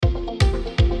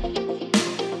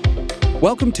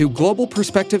Welcome to Global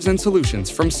Perspectives and Solutions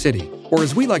from Citi, or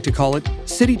as we like to call it,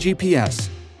 Citi GPS,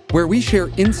 where we share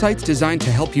insights designed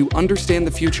to help you understand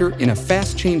the future in a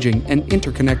fast-changing and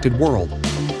interconnected world.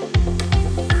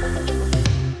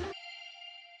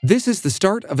 This is the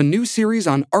start of a new series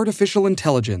on artificial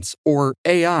intelligence, or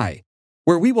AI,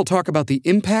 where we will talk about the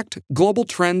impact, global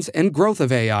trends, and growth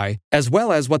of AI, as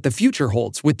well as what the future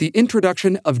holds with the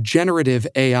introduction of generative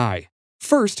AI.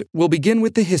 First, we'll begin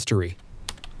with the history.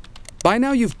 By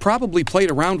now, you've probably played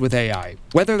around with AI,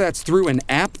 whether that's through an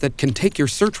app that can take your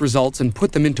search results and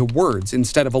put them into words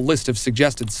instead of a list of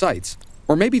suggested sites,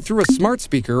 or maybe through a smart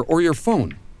speaker or your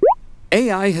phone.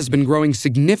 AI has been growing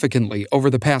significantly over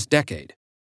the past decade.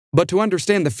 But to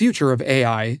understand the future of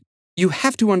AI, you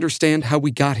have to understand how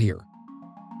we got here.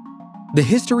 The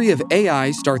history of AI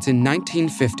starts in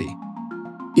 1950.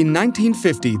 In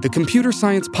 1950, the computer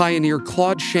science pioneer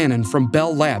Claude Shannon from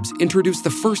Bell Labs introduced the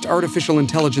first artificial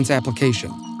intelligence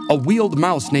application, a wheeled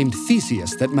mouse named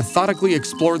Theseus that methodically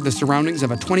explored the surroundings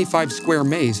of a 25-square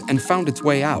maze and found its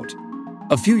way out.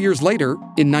 A few years later,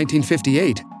 in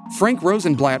 1958, Frank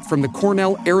Rosenblatt from the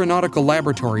Cornell Aeronautical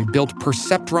Laboratory built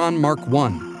Perceptron Mark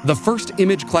I, the first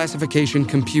image classification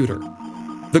computer.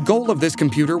 The goal of this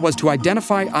computer was to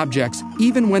identify objects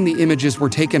even when the images were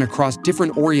taken across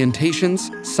different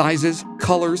orientations, sizes,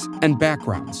 colors, and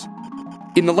backgrounds.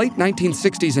 In the late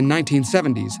 1960s and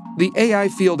 1970s, the AI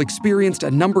field experienced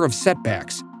a number of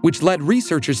setbacks, which led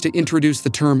researchers to introduce the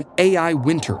term AI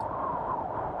winter.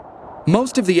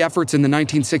 Most of the efforts in the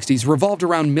 1960s revolved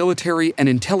around military and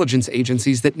intelligence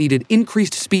agencies that needed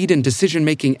increased speed and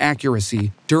decision-making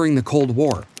accuracy during the Cold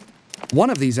War. One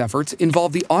of these efforts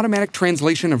involved the automatic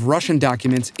translation of Russian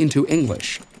documents into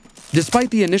English. Despite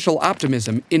the initial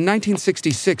optimism, in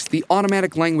 1966, the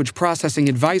Automatic Language Processing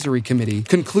Advisory Committee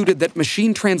concluded that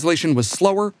machine translation was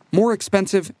slower, more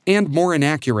expensive, and more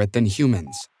inaccurate than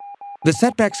humans. The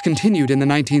setbacks continued in the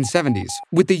 1970s,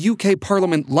 with the UK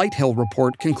Parliament Lighthill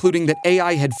report concluding that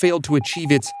AI had failed to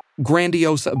achieve its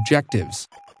grandiose objectives.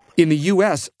 In the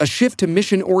US, a shift to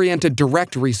mission-oriented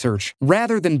direct research,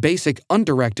 rather than basic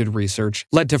undirected research,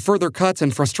 led to further cuts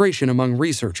and frustration among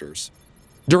researchers.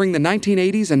 During the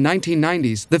 1980s and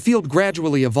 1990s, the field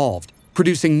gradually evolved,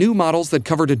 producing new models that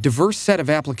covered a diverse set of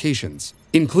applications,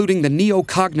 including the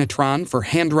Neocognitron for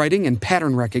handwriting and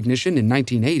pattern recognition in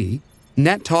 1980,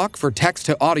 NetTalk for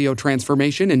text-to-audio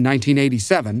transformation in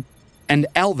 1987, and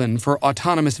Alvin for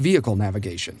autonomous vehicle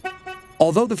navigation.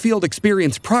 Although the field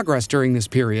experienced progress during this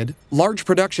period, large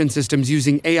production systems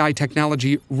using AI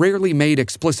technology rarely made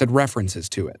explicit references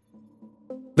to it.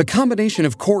 The combination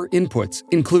of core inputs,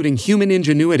 including human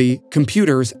ingenuity,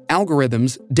 computers,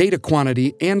 algorithms, data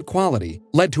quantity, and quality,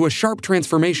 led to a sharp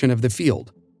transformation of the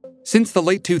field. Since the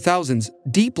late 2000s,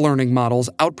 deep learning models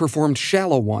outperformed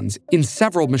shallow ones in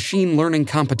several machine learning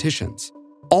competitions.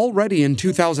 Already in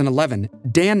 2011,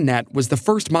 DanNet was the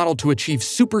first model to achieve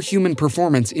superhuman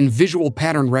performance in visual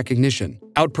pattern recognition,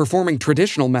 outperforming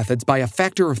traditional methods by a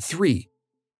factor of 3.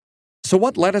 So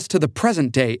what led us to the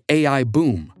present-day AI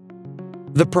boom?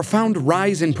 The profound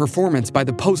rise in performance by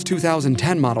the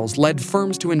post-2010 models led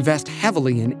firms to invest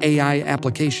heavily in AI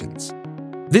applications.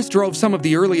 This drove some of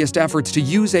the earliest efforts to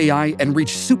use AI and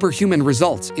reach superhuman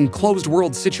results in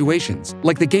closed-world situations,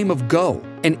 like the game of Go,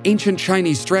 an ancient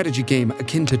Chinese strategy game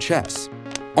akin to chess.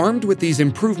 Armed with these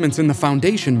improvements in the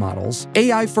foundation models,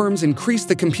 AI firms increased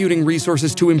the computing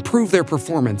resources to improve their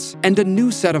performance, and a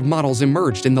new set of models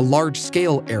emerged in the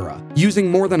large-scale era, using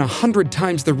more than 100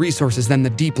 times the resources than the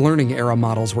deep learning era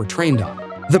models were trained on.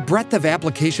 The breadth of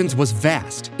applications was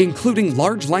vast, including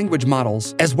large language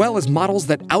models, as well as models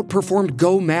that outperformed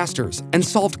Go masters and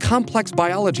solved complex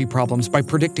biology problems by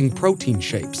predicting protein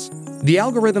shapes. The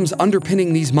algorithms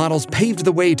underpinning these models paved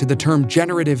the way to the term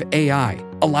generative AI,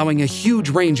 allowing a huge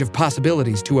range of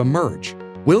possibilities to emerge.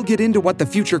 We'll get into what the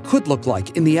future could look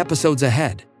like in the episodes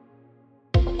ahead.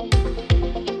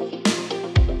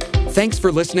 Thanks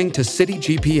for listening to Citi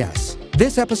GPS.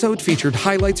 This episode featured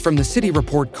highlights from the Citi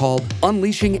report called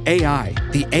Unleashing AI,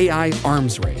 the AI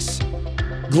Arms Race.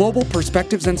 Global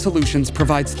Perspectives and Solutions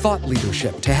provides thought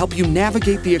leadership to help you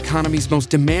navigate the economy's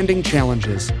most demanding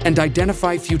challenges and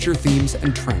identify future themes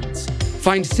and trends.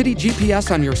 Find Citi GPS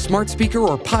on your smart speaker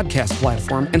or podcast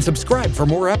platform and subscribe for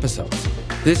more episodes.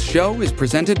 This show is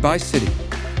presented by Citi.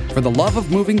 For the love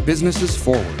of moving businesses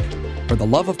forward. For the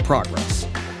love of progress.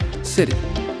 Citi.